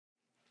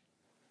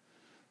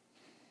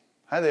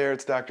Hi there,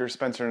 it's Dr.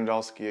 Spencer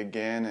Nadolsky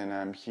again, and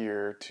I'm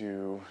here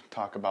to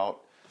talk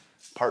about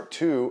part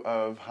 2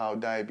 of how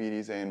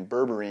diabetes and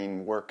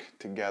berberine work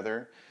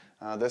together.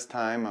 This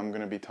time I'm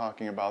going to be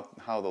talking about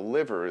how the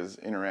liver is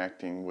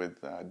interacting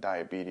with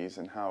diabetes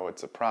and how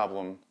it's a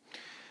problem.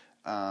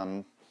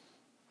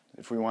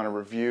 If we want to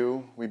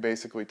review, we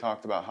basically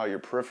talked about how your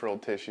peripheral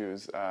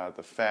tissues,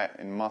 the fat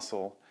and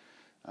muscle,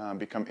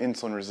 become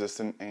insulin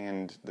resistant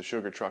and the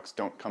sugar trucks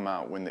don't come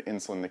out when the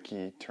insulin, the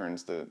key,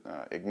 turns the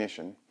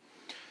ignition.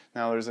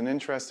 Now there's an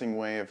interesting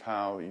way of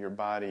how your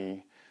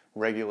body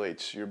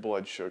regulates your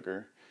blood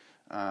sugar.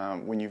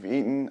 When you've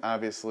eaten,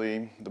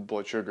 obviously the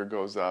blood sugar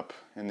goes up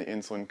and the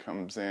insulin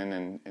comes in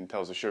and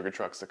tells the sugar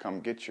trucks to come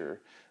get your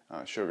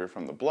sugar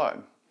from the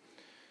blood.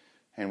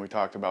 And we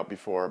talked about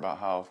before about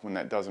how when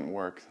that doesn't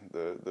work,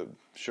 the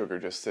sugar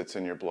just sits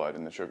in your blood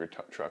and the sugar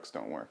trucks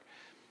don't work.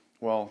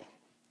 Well,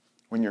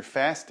 when you're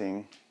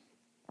fasting,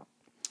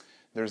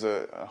 there's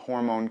a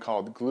hormone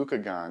called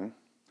glucagon,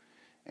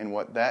 and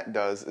what that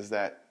does is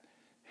that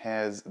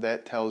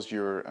tells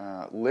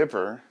your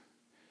liver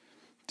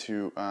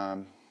to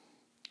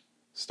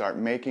start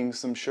making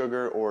some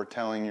sugar, or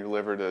telling your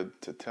liver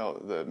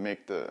to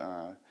make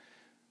the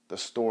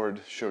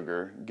stored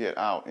sugar get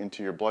out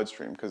into your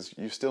bloodstream, because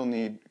you still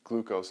need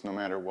glucose no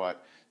matter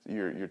what.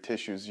 Your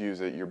tissues use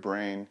it, your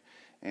brain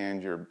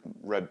and your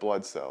red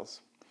blood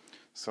cells.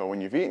 So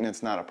when you've eaten,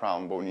 it's not a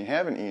problem, but when you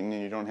haven't eaten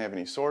and you don't have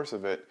any source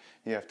of it,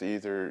 you have to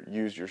either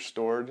use your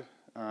stored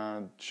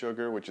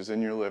sugar, which is in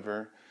your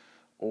liver,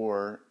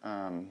 or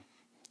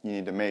you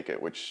need to make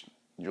it, which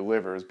your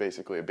liver is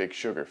basically a big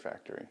sugar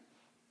factory.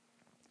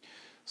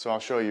 So I'll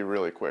show you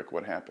really quick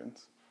what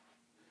happens.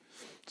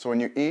 So when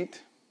you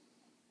eat,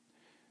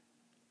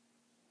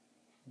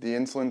 the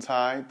insulin's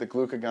high, the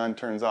glucagon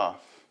turns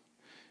off,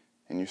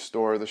 and you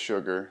store the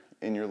sugar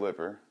in your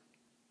liver.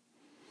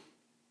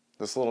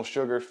 This little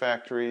sugar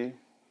factory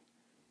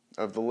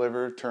of the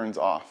liver turns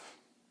off.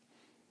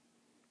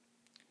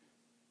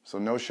 So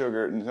no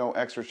sugar, no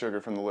extra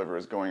sugar from the liver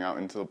is going out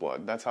into the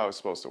blood. That's how it's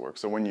supposed to work.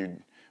 So when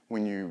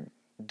you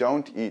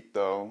don't eat,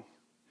 though,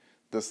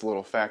 this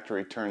little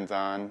factory turns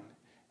on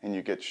and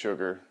you get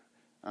sugar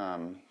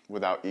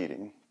without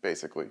eating,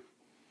 basically.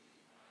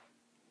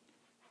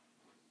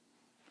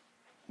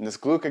 And this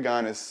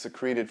glucagon is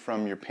secreted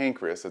from your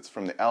pancreas. It's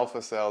from the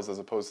alpha cells as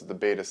opposed to the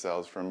beta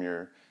cells from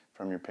your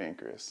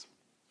pancreas.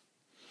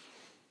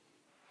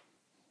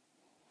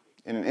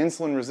 In an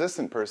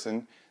insulin-resistant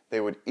person,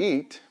 they would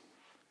eat,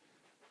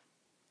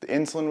 the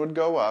insulin would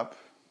go up.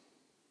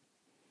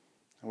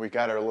 We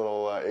got our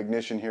little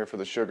ignition here for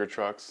the sugar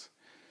trucks.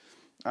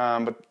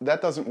 But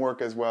that doesn't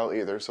work as well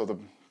either, so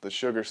the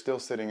sugar's still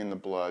sitting in the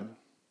blood.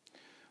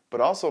 But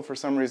also, for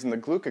some reason, the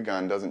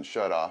glucagon doesn't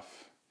shut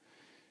off.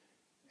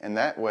 And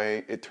that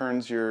way, it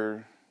turns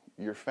your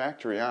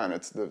factory on.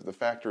 It's the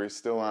factory's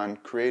still on,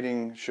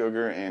 creating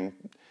sugar and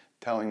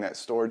telling that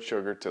stored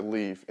sugar to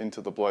leave into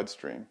the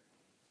bloodstream.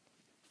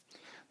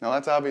 Now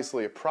that's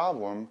obviously a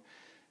problem,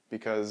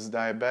 because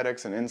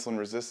diabetics and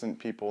insulin-resistant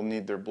people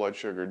need their blood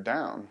sugar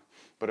down.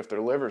 But if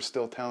their liver's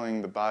still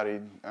telling the body,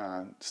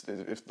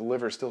 if the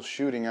liver's still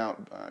shooting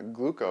out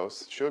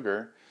glucose,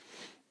 sugar,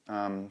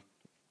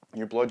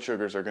 your blood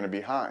sugars are going to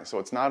be high. So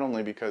it's not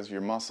only because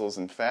your muscles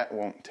and fat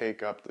won't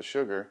take up the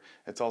sugar,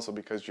 it's also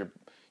because your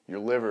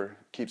liver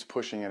keeps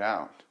pushing it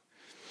out.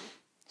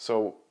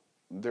 So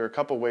there are a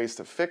couple ways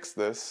to fix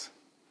this.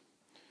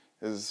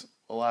 Is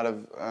a lot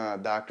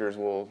of doctors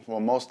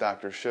most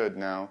doctors should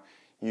now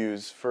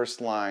use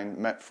first-line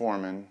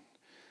metformin,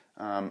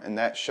 and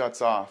that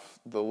shuts off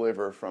the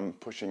liver from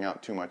pushing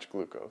out too much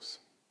glucose.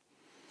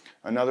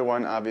 Another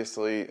one,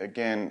 obviously,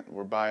 again,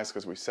 we're biased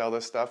because we sell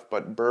this stuff,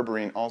 but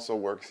berberine also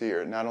works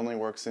here. It not only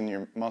works in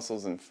your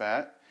muscles and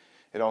fat,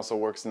 it also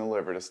works in the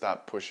liver to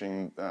stop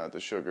pushing the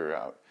sugar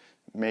out,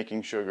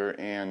 making sugar,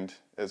 and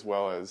as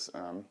well as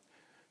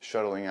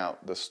shuttling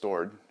out the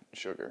stored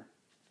sugar.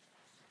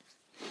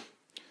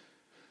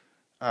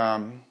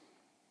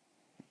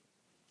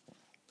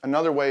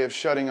 Another way of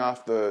shutting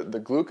off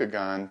the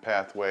glucagon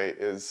pathway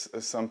is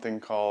something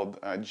called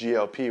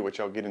GLP, which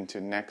I'll get into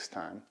next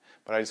time.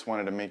 But I just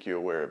wanted to make you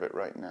aware of it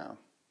right now.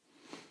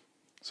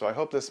 So I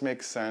hope this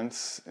makes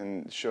sense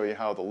and show you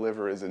how the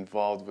liver is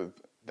involved with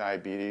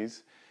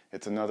diabetes.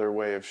 It's another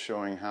way of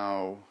showing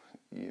how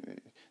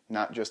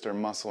not just our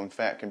muscle and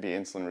fat can be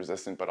insulin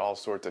resistant, but all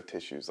sorts of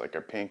tissues like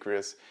our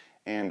pancreas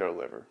and our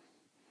liver.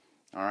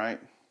 All right?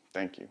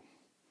 Thank you.